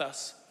with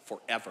us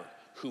forever,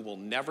 who will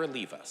never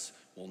leave us,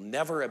 will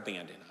never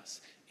abandon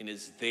us, and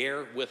is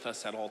there with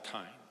us at all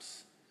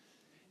times.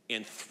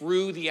 And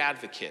through the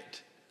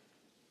advocate,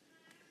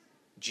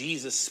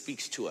 Jesus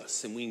speaks to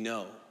us, and we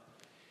know.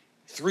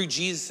 Through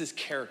Jesus'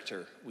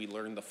 character, we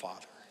learn the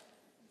Father,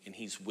 and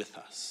he's with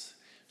us.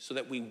 So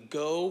that we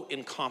go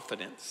in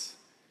confidence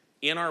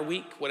in our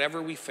week,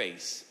 whatever we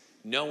face,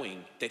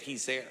 knowing that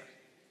he's there.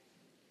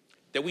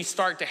 That we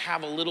start to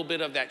have a little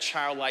bit of that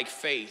childlike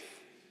faith,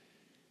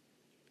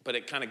 but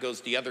it kind of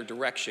goes the other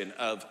direction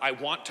of, I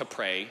want to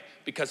pray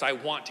because I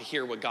want to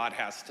hear what God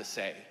has to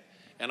say.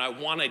 And I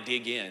want to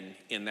dig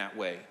in that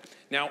way.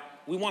 Now,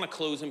 we want to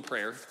close in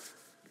prayer.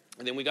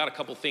 And then we got a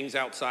couple things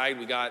outside.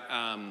 We got,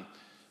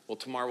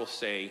 tomorrow we'll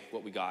say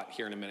what we got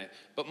here in a minute.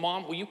 But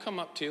Mom, will you come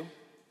up too?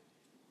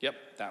 Yep,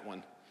 that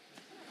one.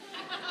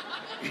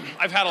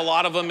 I've had a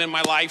lot of them in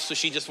my life, so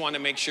she just wanted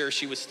to make sure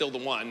she was still the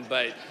one.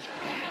 But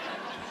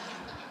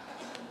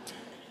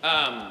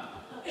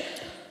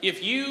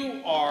if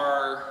you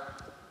are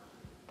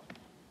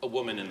a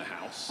woman in the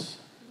house,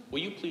 will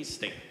you please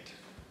stand?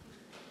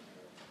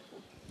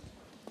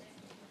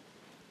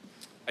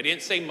 I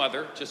didn't say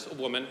mother, just a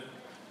woman.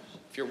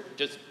 If you're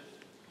just,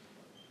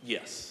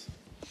 yes.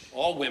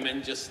 All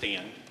women, just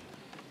stand.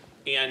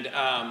 And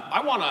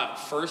I want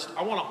to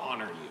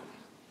honor you.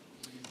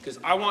 Because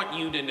I want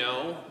you to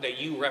know that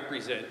you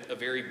represent a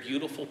very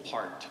beautiful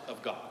part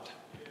of God.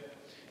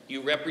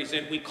 You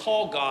represent, we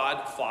call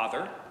God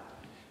Father,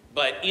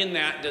 but in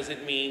that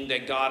doesn't mean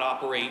that God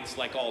operates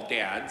like all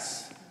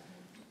dads.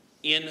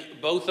 In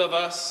both of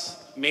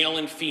us, male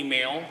and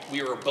female,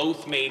 we were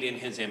both made in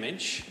his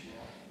image.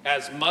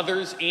 As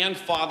mothers and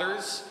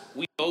fathers,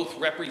 we both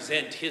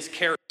represent his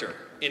character,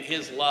 in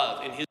his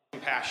love, in his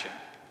compassion.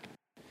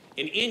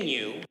 And in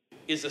you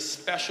is a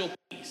special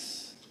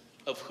piece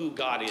of who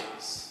God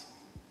is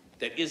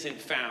that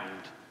isn't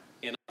found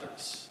in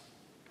others.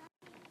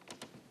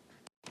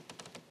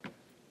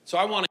 So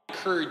I want to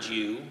encourage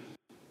you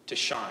to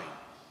shine.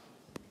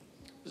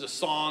 There's a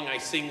song I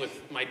sing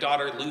with my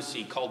daughter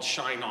Lucy called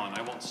Shine On.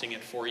 I won't sing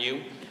it for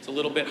you. It's a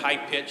little bit high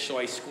pitched, so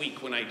I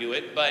squeak when I do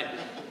it,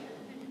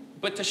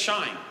 but to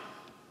shine.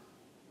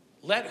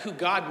 Let who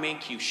God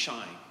make you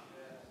shine.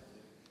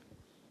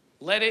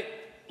 Let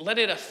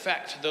it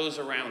affect those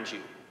around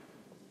you.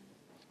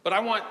 But I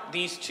want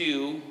these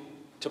two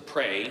to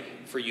pray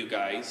for you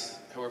guys,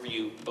 however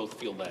you both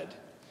feel led.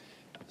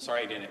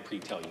 Sorry I didn't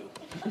pre-tell you.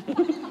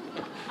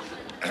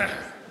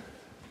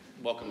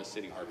 Welcome to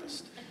City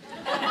Harvest.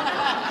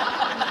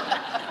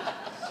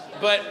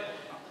 But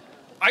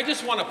I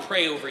just want to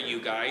pray over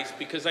you guys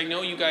because I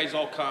know you guys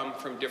all come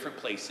from different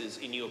places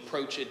and you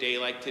approach a day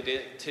like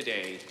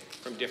today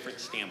from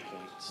different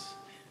standpoints.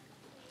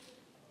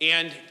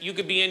 And you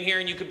could be in here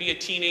and you could be a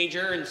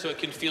teenager, and so it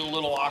can feel a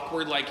little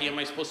awkward, like, am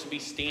I supposed to be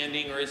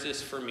standing or is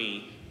this for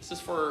me? This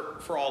is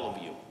for all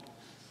of you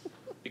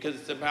because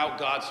it's about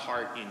God's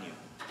heart in you.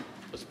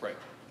 Let's pray.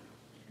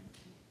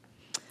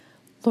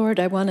 Lord,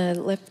 I want to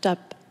lift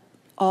up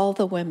all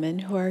the women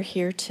who are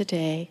here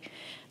today.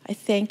 I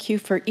thank you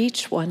for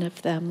each one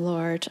of them,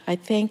 Lord. I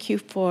thank you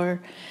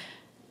for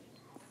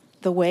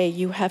the way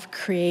you have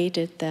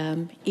created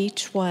them,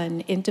 each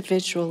one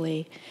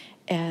individually,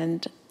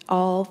 and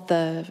all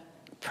the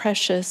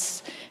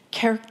precious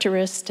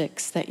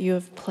characteristics that you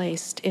have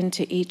placed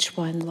into each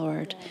one,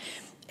 Lord.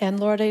 And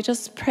Lord, I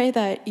just pray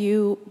that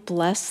you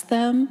bless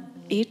them,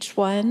 each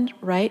one,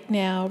 right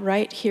now,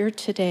 right here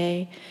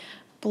today.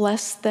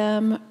 Bless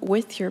them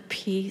with your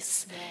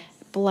peace.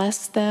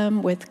 Bless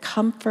them with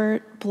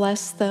comfort.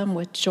 Bless them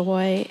with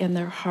joy in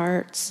their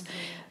hearts.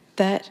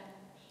 That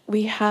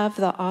we have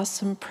the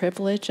awesome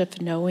privilege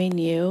of knowing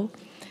you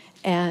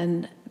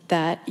and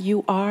that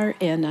you are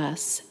in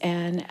us.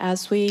 And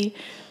as we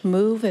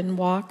move and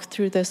walk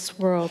through this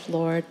world,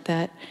 Lord,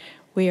 that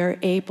we are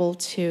able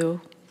to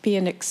be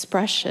an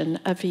expression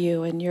of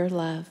you and your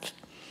love.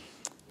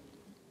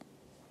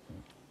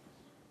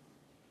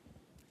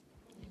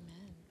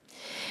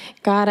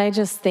 God, I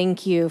just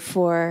thank you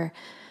for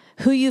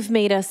who you've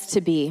made us to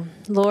be.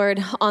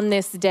 Lord, on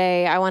this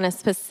day, I want to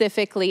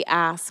specifically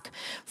ask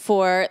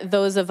for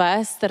those of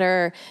us that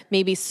are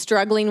maybe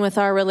struggling with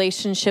our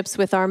relationships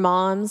with our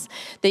moms,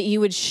 that you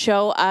would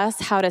show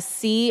us how to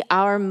see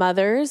our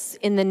mothers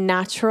in the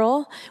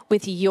natural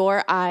with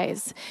your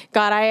eyes.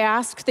 God, I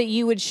ask that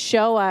you would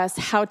show us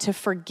how to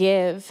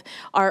forgive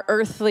our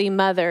earthly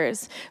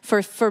mothers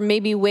for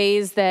maybe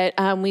ways that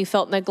we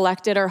felt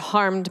neglected or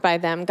harmed by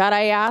them. God,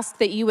 I ask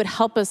that you would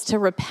help us to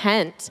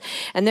repent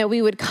and that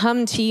we would come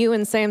to you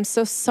and say, I'm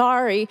so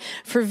sorry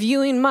for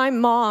viewing my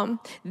mom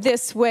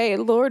this way.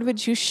 Lord,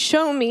 would you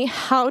show me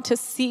how to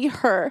see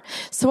her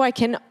so I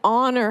can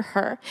honor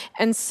her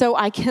and so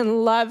I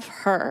can love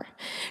her.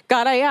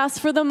 God, I ask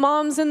for the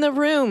moms in the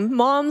room,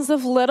 moms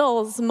of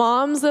littles,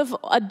 moms of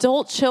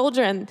adult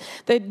children.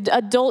 The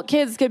adult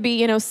kids could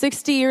be,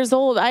 60 years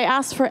old. I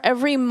ask for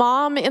every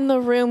mom in the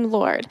room,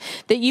 Lord,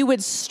 that you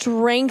would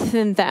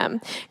strengthen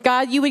them.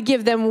 God, you would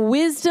give them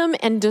wisdom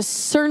and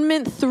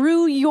discernment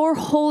through your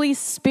Holy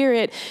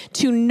Spirit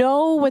to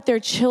know what their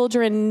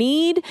children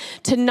need,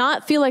 to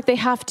not feel like they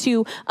have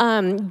to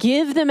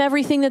give them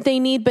everything that they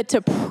need, but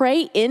to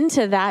pray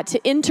into that, to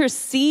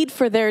intercede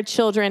for their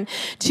children,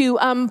 to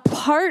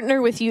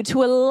partner with you,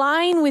 to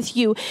align with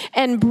you,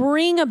 and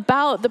bring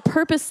about the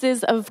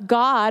purposes of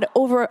God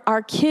over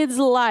our kids'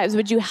 lives.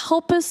 Would you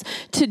help us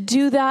to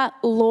do that,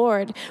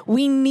 Lord?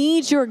 We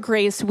need your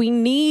grace. We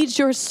need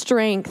your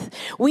strength.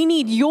 We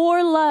need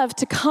your love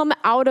to come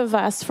out of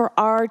us for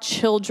our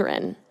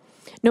children.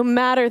 no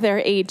matter their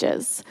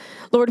ages.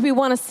 Lord, we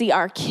want to see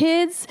our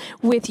kids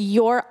with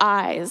your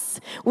eyes.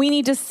 We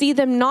need to see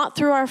them not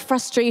through our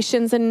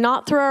frustrations and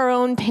not through our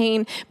own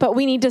pain, but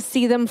we need to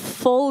see them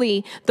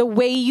fully the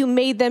way you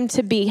made them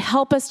to be.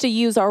 Help us to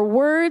use our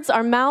words,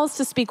 our mouths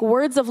to speak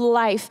words of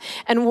life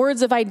and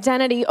words of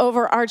identity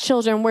over our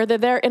children, whether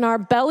they're in our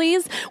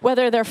bellies,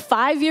 whether they're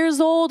 5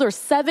 years old or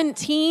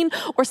 17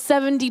 or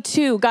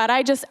 72. God,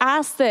 I just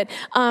ask that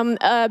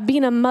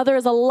being a mother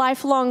is a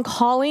lifelong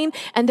calling,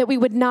 and that we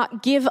would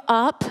not give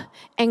up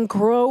and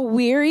grow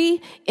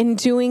weary in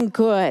doing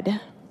good.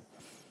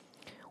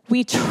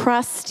 We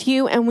trust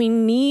you, and we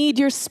need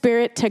your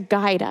Spirit to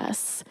guide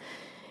us.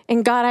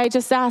 And God, I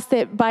just ask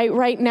that by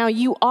right now,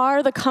 you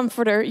are the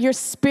comforter. Your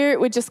Spirit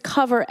would just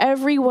cover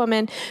every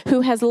woman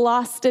who has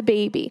lost a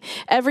baby,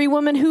 every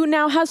woman who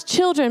now has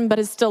children but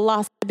has still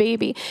lost a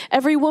baby,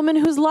 every woman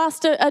who's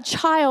lost a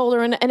child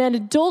or an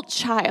adult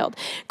child.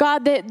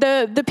 God, that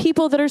the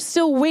people that are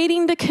still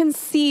waiting to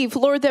conceive,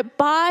 Lord, that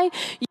by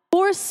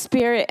your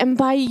Spirit and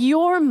by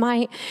your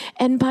might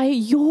and by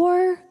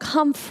your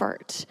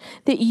comfort,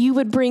 that you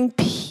would bring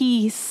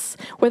peace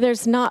where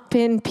there's not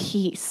been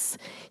peace.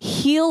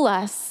 Heal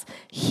us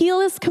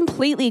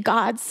completely,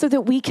 God, so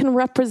that we can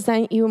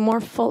represent you more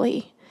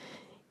fully.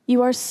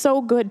 You are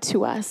so good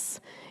to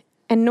us.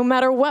 And no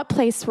matter what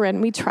place we're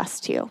in, we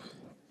trust you.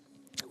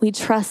 We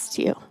trust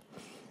you.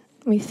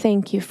 We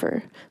thank you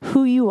for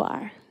who you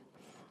are.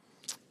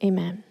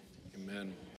 Amen.